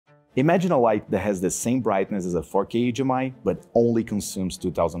Imagine a light that has the same brightness as a 4K HMI, but only consumes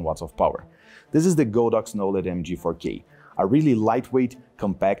 2000 watts of power. This is the Godox KNOWLED MG4K, a really lightweight,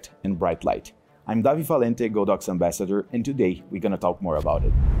 compact, and bright light. I'm Davi Valente, Godox ambassador, and today we're gonna talk more about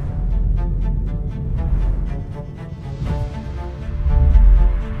it.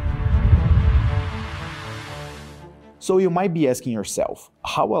 So you might be asking yourself,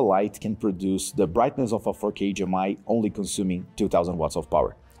 how a light can produce the brightness of a 4K HMI only consuming 2000 watts of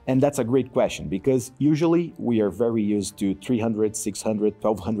power? And that's a great question, because usually we are very used to 300, 600,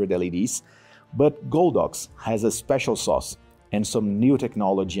 1200 LEDs, but Godox has a special sauce and some new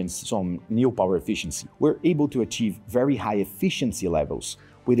technology and some new power efficiency. We're able to achieve very high efficiency levels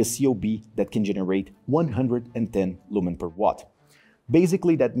with a COB that can generate 110 lumen per watt.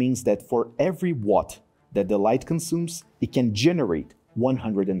 Basically, that means that for every watt that the light consumes, it can generate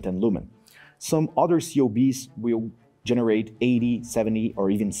 110 lumen. Some other COBs will generate 80, 70, or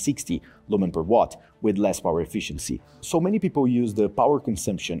even 60 lumen per watt with less power efficiency. So many people use the power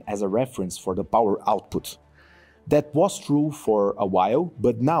consumption as a reference for the power output. That was true for a while,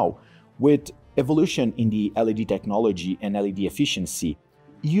 but now, with evolution in the LED technology and LED efficiency,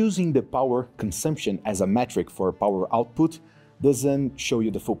 using the power consumption as a metric for power output doesn't show you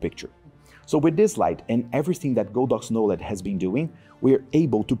the full picture. So with this light and everything that Godox KNOWLED has been doing, we are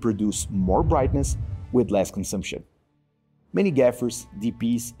able to produce more brightness with less consumption. Many gaffers,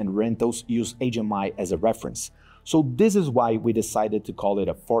 DPs, and rentals use HMI as a reference, so this is why we decided to call it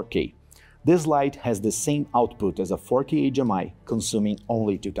a 4K. This light has the same output as a 4K HMI, consuming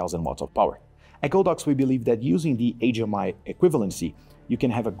only 2000 watts of power. At Godox, we believe that using the HMI equivalency, you can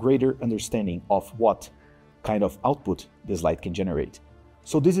have a greater understanding of what kind of output this light can generate.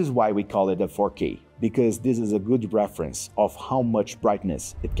 So this is why we call it a 4K, because this is a good reference of how much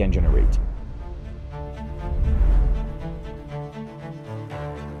brightness it can generate.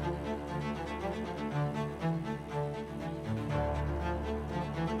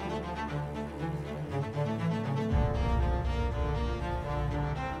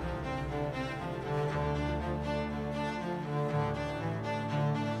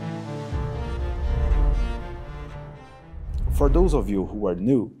 For those of you who are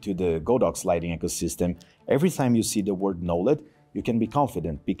new to the Godox lighting ecosystem, every time you see the word KNOWLED, you can be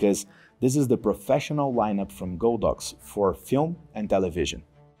confident because this is the professional lineup from Godox for film and television.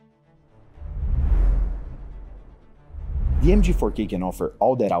 The MG4K can offer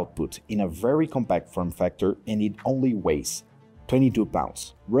all that output in a very compact form factor, and it only weighs 22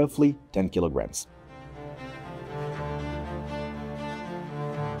 pounds, roughly 10 kilograms.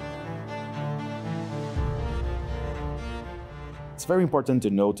 It's very important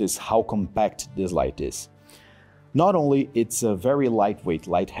to notice how compact this light is. Not only it's a very lightweight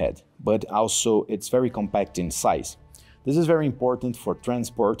light head, but also it's very compact in size. This is very important for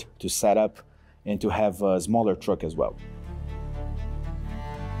transport, to set up, and to have a smaller truck as well.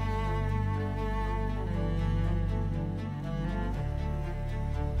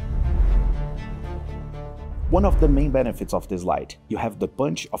 One of the main benefits of this light, you have the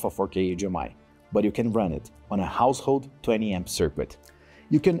punch of a 4K HMI, but you can run it on a household 20 amp circuit.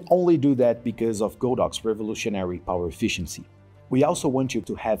 You can only do that because of Godox revolutionary power efficiency. We also want you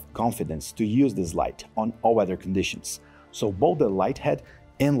to have confidence to use this light on all weather conditions, so both the light head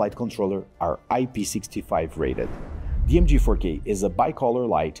and light controller are IP65 rated. The MG4K is a bicolor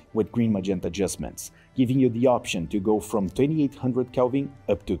light with green magenta adjustments, giving you the option to go from 2800 Kelvin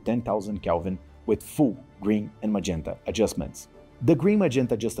up to 10,000 Kelvin with full green and magenta adjustments. The green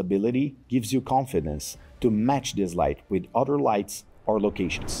magenta adjustability gives you confidence to match this light with other lights or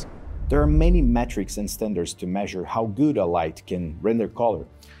locations. There are many metrics and standards to measure how good a light can render color,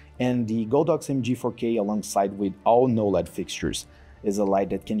 and the Godox MG4K, alongside with all KNOWLED fixtures, is a light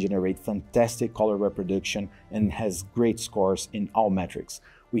that can generate fantastic color reproduction and has great scores in all metrics.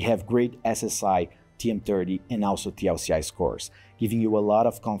 We have great SSI, TM30, and also TLCI scores, giving you a lot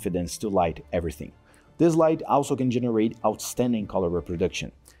of confidence to light everything. This light also can generate outstanding color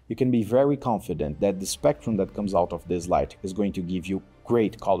reproduction. You can be very confident that the spectrum that comes out of this light is going to give you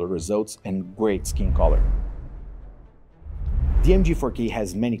great color results and great skin color. The MG4K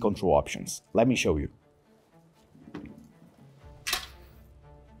has many control options. Let me show you.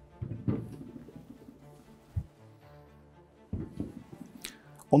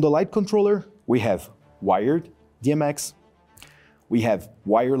 On the light controller, we have wired DMX, we have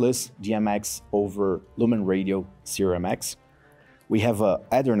wireless DMX over Lumen Radio CRMX. We have an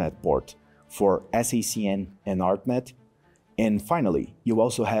Ethernet port for SACN and ArtNet. And finally, you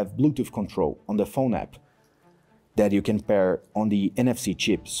also have Bluetooth control on the phone app that you can pair on the NFC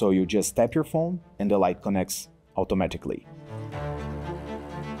chip. So you just tap your phone and the light connects automatically.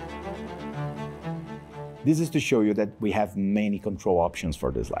 This is to show you that we have many control options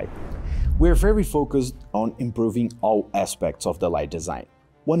for this light. We're very focused on improving all aspects of the light design.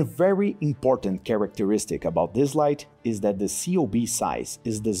 One very important characteristic about this light is that the COB size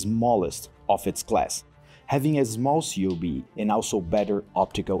is the smallest of its class, having a small COB and also better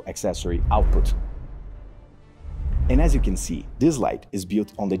optical accessory output. And as you can see, this light is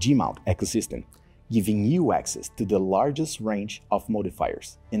built on the G-mount ecosystem, giving you access to the largest range of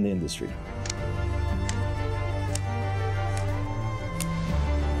modifiers in the industry.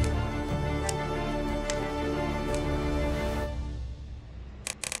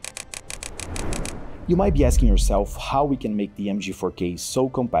 You might be asking yourself how we can make the MG4K so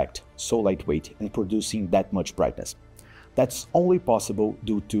compact, so lightweight, and producing that much brightness. That's only possible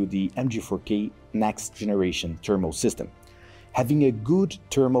due to the MG4K next generation thermal system. Having a good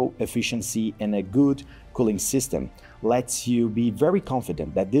thermal efficiency and a good cooling system lets you be very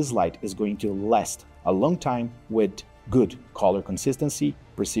confident that this light is going to last a long time with good color consistency,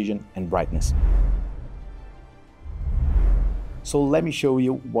 precision, and brightness. So let me show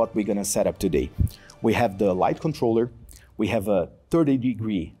you what we're gonna set up today. We have the light controller, we have a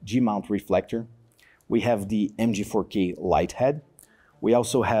 30-degree G-mount reflector, we have the MG4K light head, we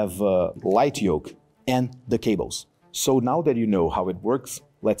also have a light yoke and the cables. So now that you know how it works,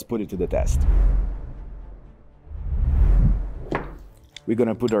 let's put it to the test. We're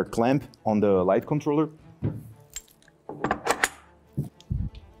gonna put our clamp on the light controller.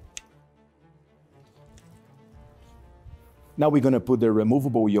 Now we're gonna put the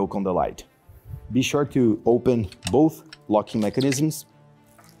removable yoke on the light. Be sure to open both locking mechanisms.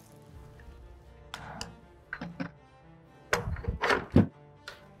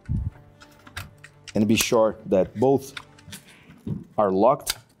 And be sure that both are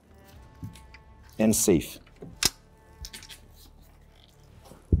locked and safe.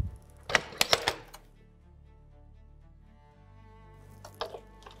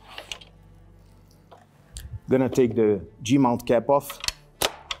 Gonna take the G-mount cap off.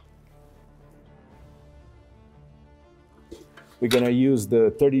 We're gonna use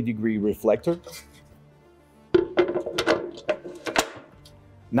the 30-degree reflector.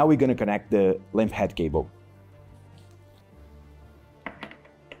 Now we're gonna connect the lamp head cable.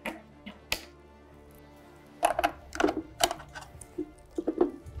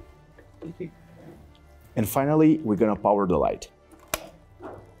 And finally, we're gonna power the light.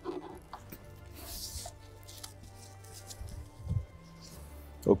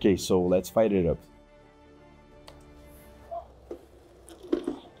 Okay, so let's fire it up.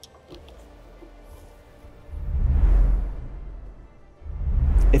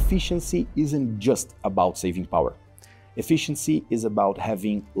 Efficiency isn't just about saving power. Efficiency is about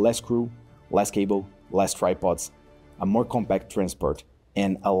having less crew, less cable, less tripods, a more compact transport,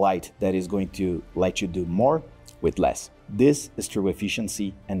 and a light that is going to let you do more with less. This is true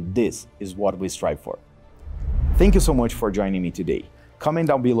efficiency, and this is what we strive for. Thank you so much for joining me today. Comment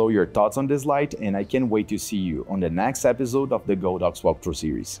down below your thoughts on this light, and I can't wait to see you on the next episode of the Godox walkthrough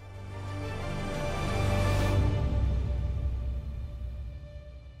series.